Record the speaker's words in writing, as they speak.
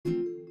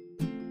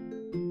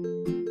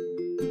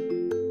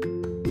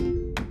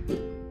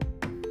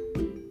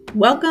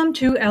Welcome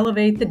to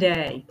Elevate the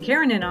Day.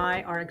 Karen and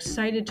I are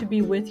excited to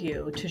be with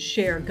you to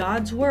share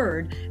God's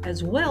Word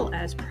as well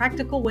as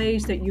practical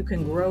ways that you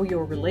can grow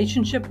your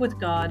relationship with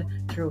God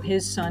through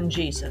His Son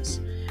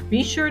Jesus.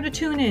 Be sure to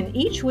tune in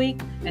each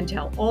week and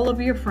tell all of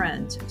your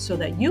friends so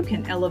that you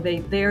can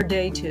elevate their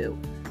day too.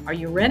 Are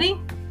you ready?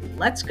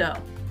 Let's go.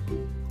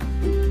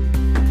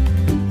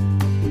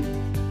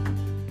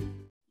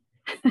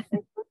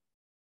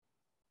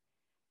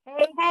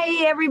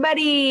 Hey,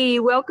 everybody.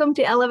 Welcome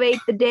to Elevate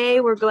the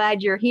Day. We're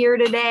glad you're here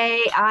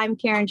today. I'm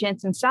Karen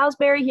Jensen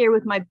Salisbury here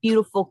with my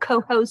beautiful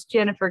co-host,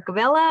 Jennifer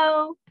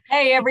Cavello.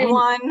 Hey,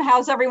 everyone.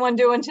 How's everyone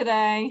doing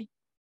today?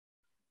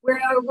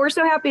 We're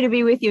so happy to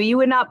be with you. You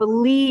would not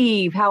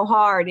believe how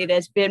hard it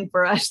has been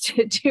for us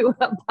to do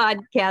a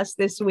podcast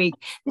this week.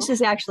 This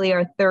is actually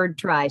our third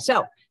try.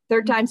 So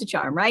third time's a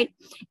charm, right?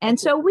 And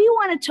so we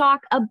want to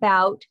talk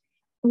about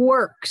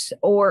works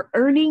or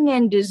earning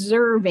and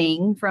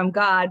deserving from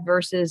God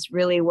versus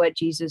really what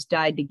Jesus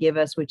died to give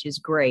us, which is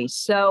grace.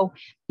 So,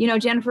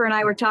 Jennifer and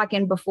I were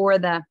talking before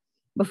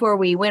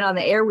we went on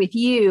the air with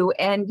you,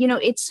 and,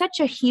 it's such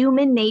a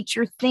human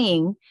nature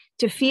thing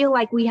to feel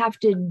like we have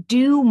to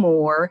do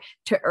more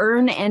to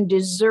earn and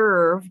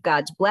deserve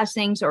God's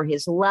blessings or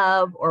His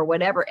love or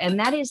whatever. And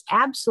that is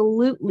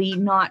absolutely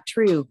not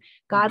true.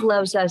 God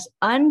loves us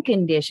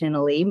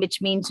unconditionally,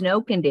 which means no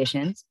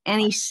conditions,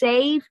 and He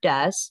saved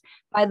us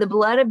by the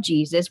blood of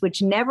Jesus,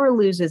 which never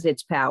loses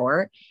its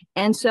power.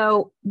 And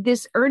so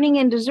this earning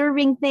and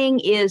deserving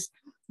thing is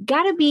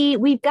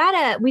we've got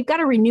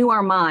to renew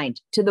our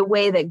mind to the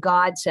way that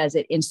God says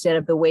it instead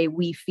of the way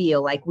we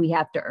feel like we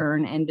have to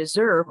earn and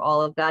deserve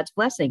all of God's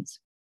blessings.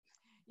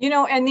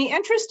 And the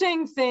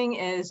interesting thing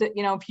is that,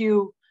 if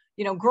you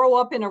grow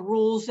up in a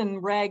rules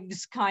and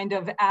regs kind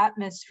of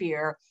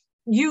atmosphere,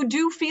 you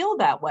do feel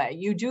that way.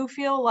 You do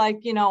feel like,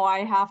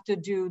 I have to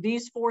do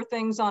these 4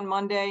 things on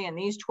Monday and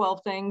these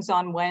 12 things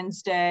on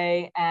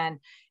Wednesday. And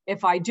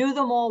if I do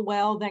them all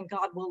well, then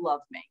God will love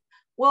me.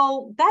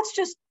 Well, that's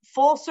just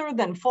falser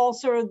than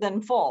false.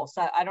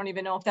 I don't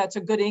even know if that's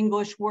a good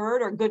English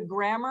word or good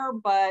grammar,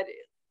 but,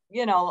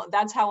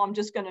 that's how I'm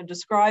just going to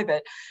describe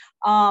it.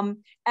 And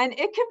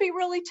it can be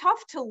really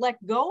tough to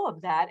let go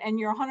of that. And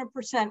you're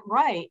 100%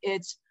 right.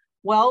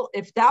 Well,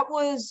 if that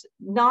was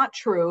not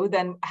true,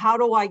 then how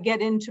do I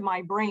get into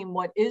my brain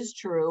what is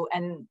true?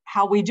 And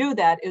how we do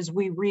that is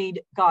we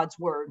read God's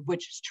word,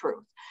 which is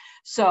truth.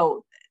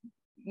 So,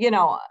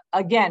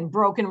 again,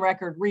 broken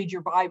record, read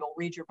your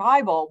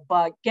Bible.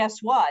 But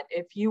guess what?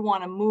 If you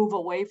want to move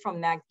away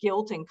from that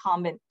guilt and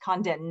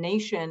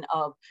condemnation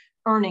of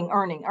earning,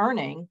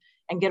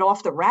 and get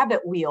off the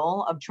rabbit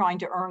wheel of trying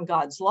to earn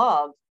God's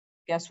love,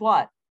 guess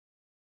what?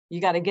 You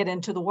got to get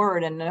into the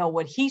word and know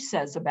what He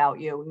says about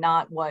you,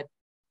 not what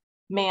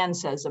man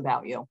says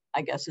about you,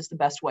 I guess is the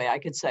best way I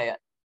could say it.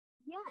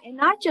 Yeah, and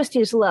not just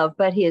His love,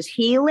 but His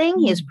healing,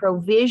 His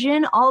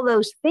provision, all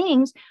those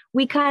things.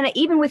 We kind of,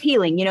 even with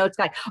healing, it's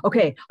like,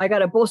 okay, I got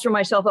to bolster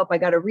myself up. I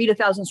got to read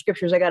 1,000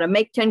 scriptures. I got to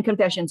make 10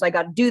 confessions. I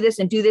got to do this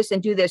and do this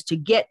and do this to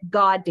get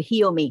God to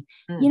heal me.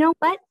 You know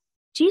what?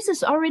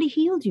 Jesus already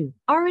healed you,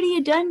 already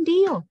a done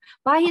deal.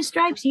 By His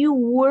stripes, you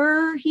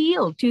were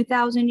healed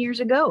 2,000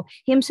 years ago.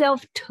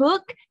 Himself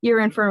took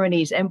your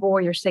infirmities and bore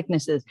your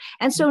sicknesses.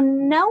 And so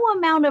no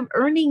amount of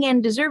earning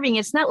and deserving,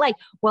 it's not like,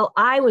 well,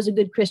 I was a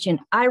good Christian.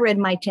 I read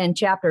my 10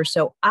 chapters,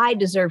 so I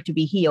deserve to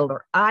be healed,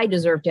 or I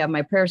deserve to have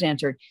my prayers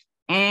answered.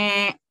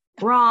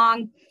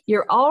 Wrong.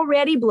 You're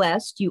already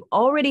blessed. You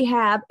already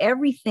have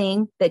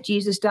everything that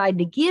Jesus died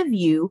to give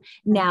you.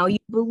 Now you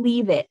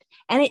believe it.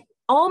 And it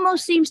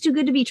almost seems too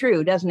good to be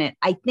true, doesn't it?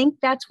 I think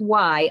that's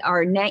why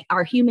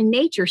our human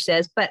nature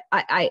says, but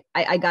I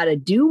got to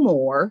do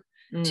more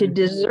to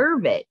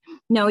deserve it.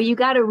 No, you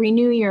got to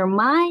renew your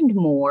mind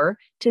more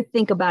to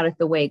think about it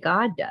the way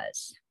God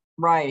does.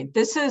 Right.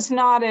 This is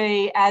not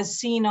a as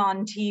seen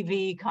on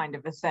TV kind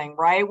of a thing,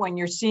 right? When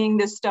you're seeing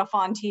this stuff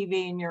on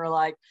TV and you're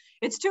like,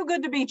 it's too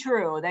good to be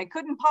true. That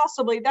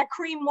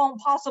cream won't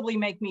possibly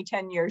make me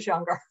 10 years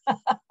younger.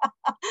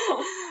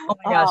 Oh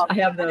my gosh, I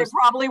have those. It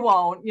probably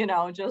won't,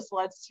 just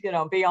let's,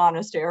 be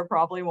honest here,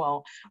 probably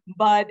won't.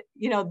 But,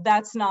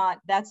 that's not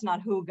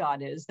who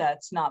God is.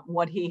 That's not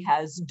what He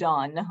has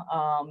done.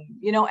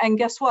 And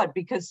guess what?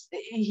 Because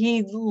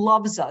He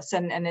loves us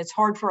and it's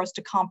hard for us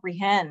to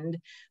comprehend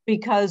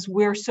because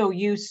we're so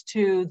used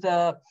to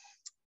the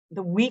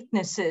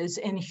weaknesses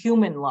in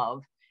human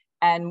love.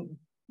 And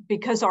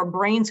because our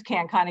brains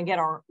can't kind of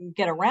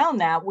get around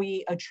that,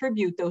 we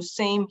attribute those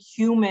same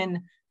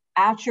human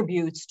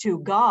attributes to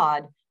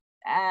God.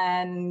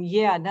 And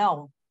I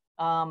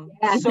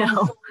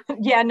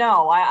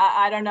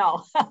don't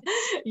know.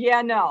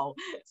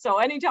 So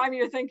anytime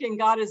you're thinking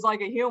God is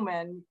like a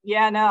human,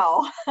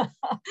 no.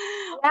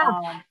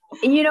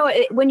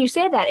 When you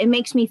say that, it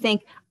makes me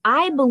think,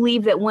 I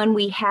believe that when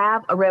we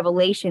have a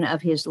revelation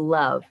of His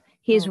love,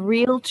 His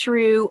real,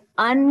 true,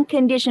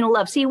 unconditional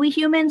love. See, we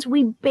humans,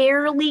 we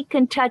barely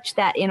can touch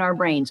that in our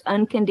brains.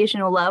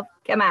 Unconditional love.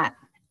 Come on.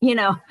 You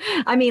know,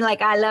 I mean,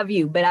 like, I love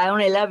you, but I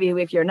only love you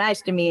if you're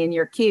nice to me and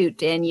you're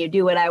cute and you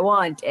do what I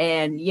want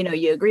and, you know,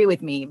 you agree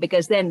with me,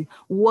 because then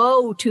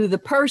woe to the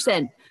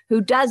person who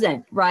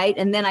doesn't, right?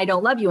 And then I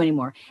don't love you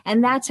anymore.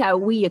 And that's how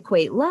we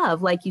equate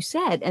love, like you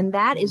said. And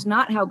that is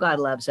not how God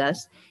loves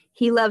us.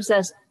 He loves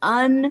us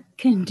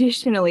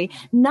unconditionally,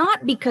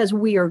 not because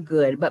we are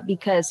good, but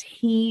because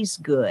he's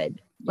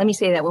good. Let me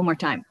say that one more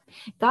time.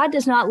 God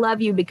does not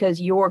love you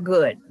because you're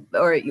good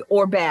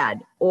or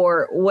bad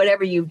or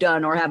whatever you've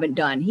done or haven't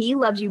done. He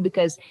loves you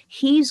because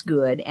he's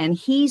good and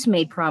he's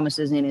made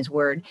promises in his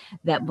word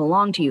that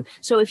belong to you.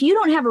 So if you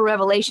don't have a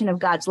revelation of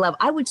God's love,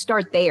 I would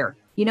start there.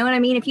 You know what I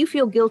mean? If you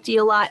feel guilty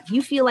a lot, if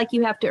you feel like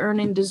you have to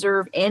earn and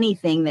deserve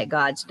anything that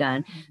God's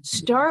done,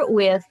 start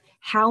with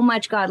how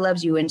much God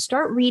loves you and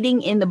start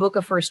reading in the book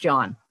of 1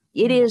 John.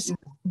 It is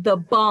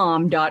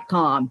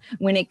thebomb.com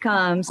when it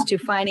comes to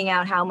finding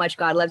out how much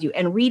God loves you,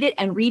 and read it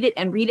and read it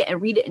and read it and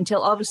read it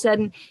until all of a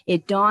sudden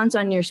it dawns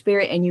on your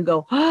spirit and you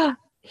go, ah,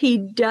 he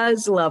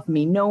does love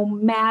me no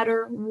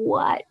matter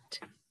what.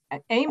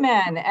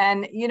 Amen.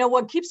 And you know,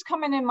 what keeps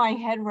coming in my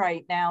head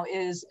right now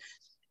is,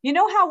 you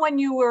know how when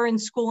you were in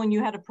school and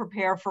you had to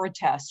prepare for a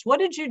test, what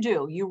did you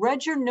do? You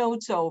read your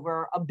notes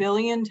over 1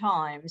 billion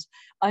times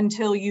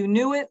until you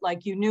knew it,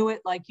 like you knew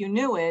it, like you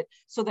knew it,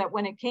 so that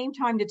when it came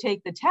time to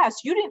take the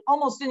test, you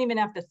almost didn't even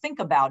have to think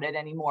about it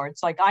anymore.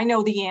 It's like, I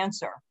know the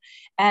answer.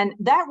 And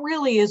that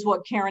really is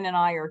what Karen and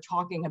I are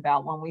talking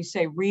about when we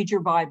say, read your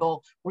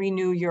Bible,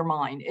 renew your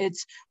mind.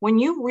 It's when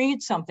you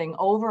read something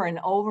over and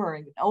over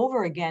and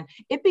over again,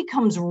 it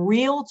becomes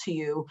real to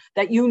you,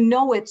 that you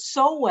know it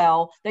so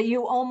well that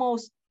you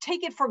almost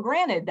take it for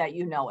granted that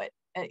you know it,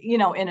 you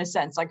know, in a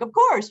sense, like, of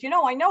course, you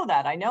know, I know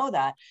that.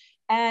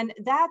 And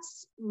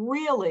that's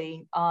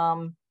really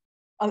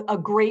a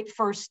great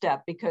first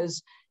step,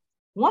 because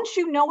once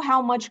you know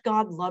how much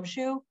God loves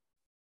you,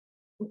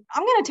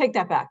 I'm going to take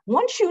that back.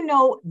 Once you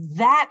know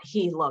that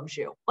he loves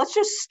you, let's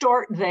just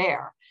start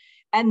there.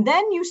 And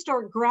then you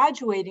start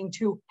graduating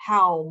to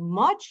how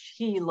much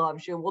he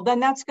loves you. Well, then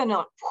that's going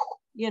to,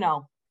 you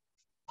know,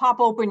 pop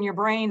open your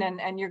brain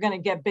and you're going to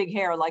get big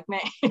hair like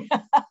me.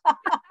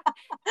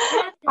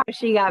 That's how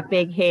she got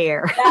big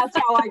hair. That's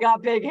how I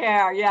got big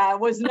hair. Yeah, it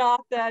was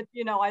not that,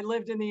 you know, I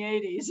lived in the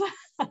 80s.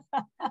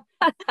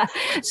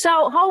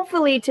 So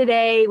hopefully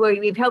today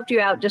we've helped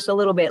you out just a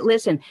little bit.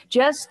 Listen,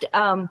 just,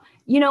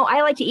 you know,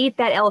 I like to eat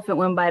that elephant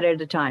one bite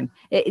at a time.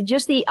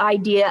 Just the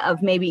idea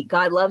of maybe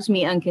God loves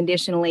me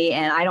unconditionally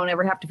and I don't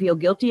ever have to feel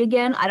guilty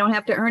again. I don't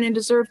have to earn and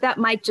deserve. That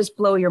might just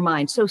blow your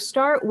mind. So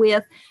start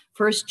with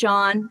 1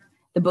 John,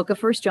 the book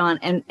of 1 John,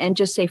 and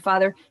just say,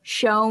 Father,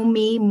 show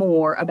me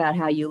more about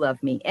how you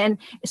love me. And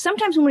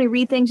sometimes when we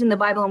read things in the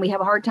Bible and we have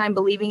a hard time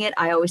believing it,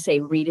 I always say,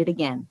 read it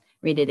again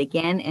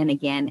and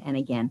again and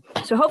again.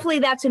 So hopefully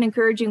that's an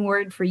encouraging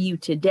word for you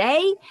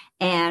today.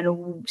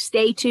 And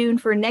stay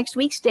tuned for next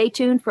week. Stay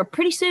tuned for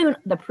pretty soon.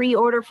 The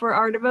pre-order for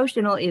our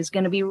devotional is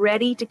going to be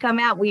ready to come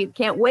out. We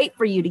can't wait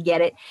for you to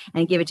get it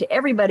and give it to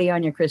everybody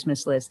on your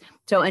Christmas list.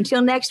 So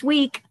until next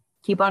week,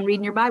 keep on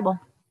reading your Bible.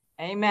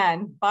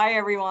 Amen. Bye,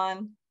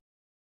 everyone.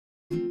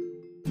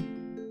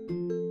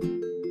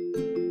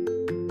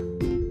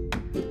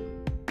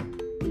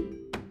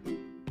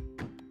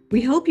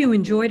 We hope you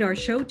enjoyed our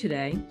show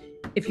today.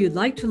 If you'd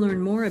like to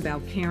learn more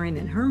about Karen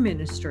and her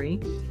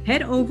ministry,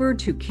 head over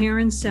to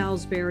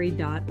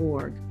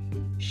KarenSalisbury.org.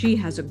 She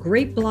has a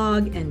great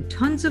blog and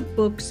tons of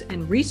books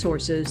and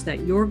resources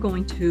that you're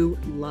going to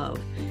love.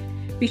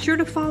 Be sure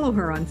to follow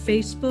her on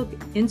Facebook,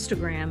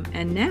 Instagram,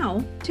 and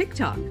now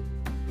TikTok.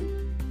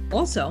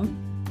 Also,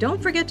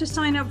 don't forget to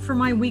sign up for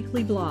my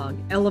weekly blog,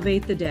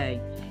 Elevate the Day.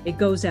 It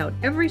goes out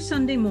every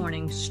Sunday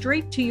morning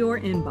straight to your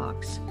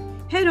inbox.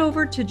 Head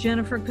over to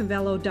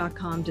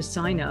jennifercavello.com to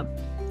sign up,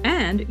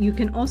 and you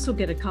can also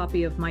get a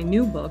copy of my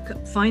new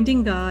book,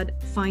 Finding God,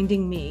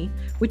 Finding Me,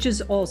 which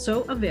is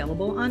also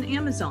available on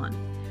Amazon.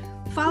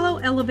 Follow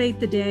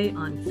Elevate the Day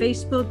on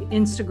Facebook,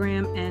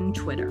 Instagram, and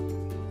Twitter.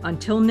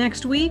 Until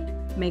next week,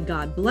 may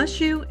God bless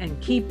you and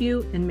keep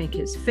you and make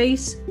his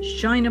face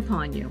shine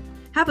upon you.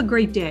 Have a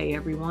great day,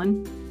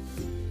 everyone.